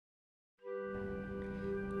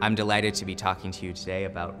I'm delighted to be talking to you today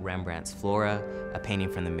about Rembrandt's Flora, a painting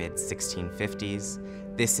from the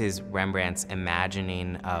mid-1650s. This is Rembrandt's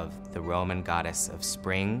imagining of the Roman goddess of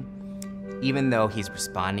spring. Even though he's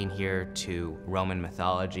responding here to Roman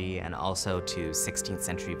mythology and also to 16th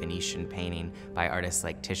century Venetian painting by artists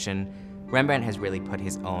like Titian, Rembrandt has really put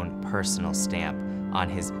his own personal stamp on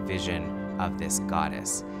his vision of this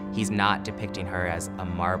goddess. He's not depicting her as a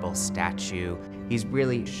marble statue. He's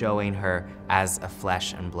really showing her as a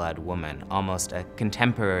flesh and blood woman, almost a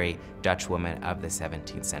contemporary Dutch woman of the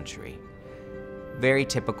 17th century. Very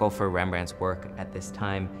typical for Rembrandt's work at this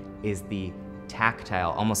time is the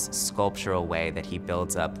tactile, almost sculptural way that he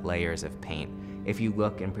builds up layers of paint. If you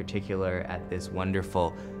look in particular at this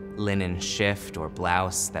wonderful linen shift or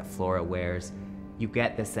blouse that Flora wears, you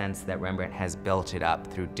get the sense that Rembrandt has built it up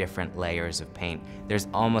through different layers of paint. There's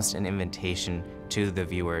almost an invitation to the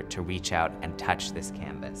viewer to reach out and touch this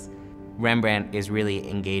canvas. Rembrandt is really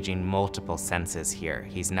engaging multiple senses here.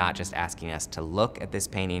 He's not just asking us to look at this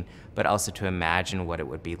painting, but also to imagine what it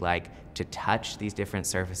would be like to touch these different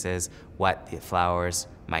surfaces, what the flowers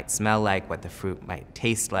might smell like, what the fruit might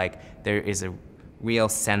taste like. There is a real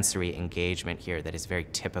sensory engagement here that is very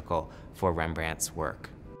typical for Rembrandt's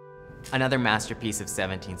work. Another masterpiece of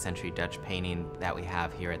 17th century Dutch painting that we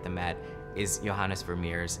have here at the Met is Johannes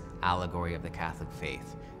Vermeer's Allegory of the Catholic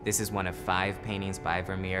Faith. This is one of 5 paintings by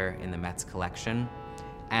Vermeer in the Met's collection,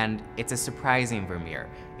 and it's a surprising Vermeer.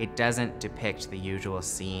 It doesn't depict the usual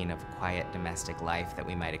scene of quiet domestic life that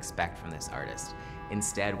we might expect from this artist.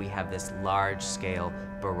 Instead, we have this large-scale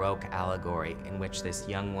Baroque allegory in which this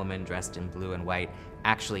young woman dressed in blue and white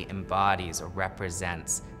actually embodies or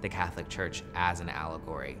represents the Catholic Church as an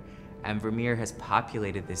allegory. And Vermeer has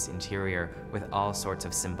populated this interior with all sorts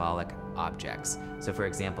of symbolic objects. So for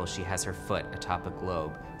example, she has her foot atop a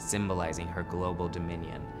globe, symbolizing her global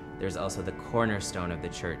dominion. There's also the cornerstone of the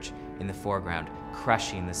church in the foreground,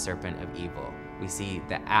 crushing the serpent of evil. We see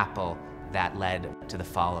the apple that led to the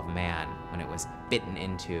fall of man when it was bitten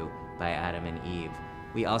into by Adam and Eve.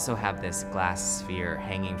 We also have this glass sphere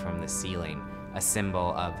hanging from the ceiling, a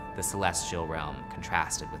symbol of the celestial realm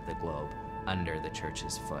contrasted with the globe under the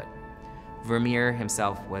church's foot. Vermeer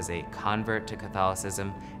himself was a convert to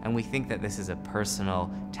Catholicism, and we think that this is a personal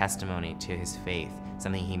testimony to his faith,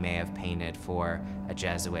 something he may have painted for a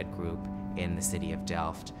Jesuit group in the city of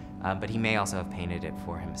Delft, but he may also have painted it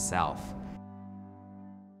for himself.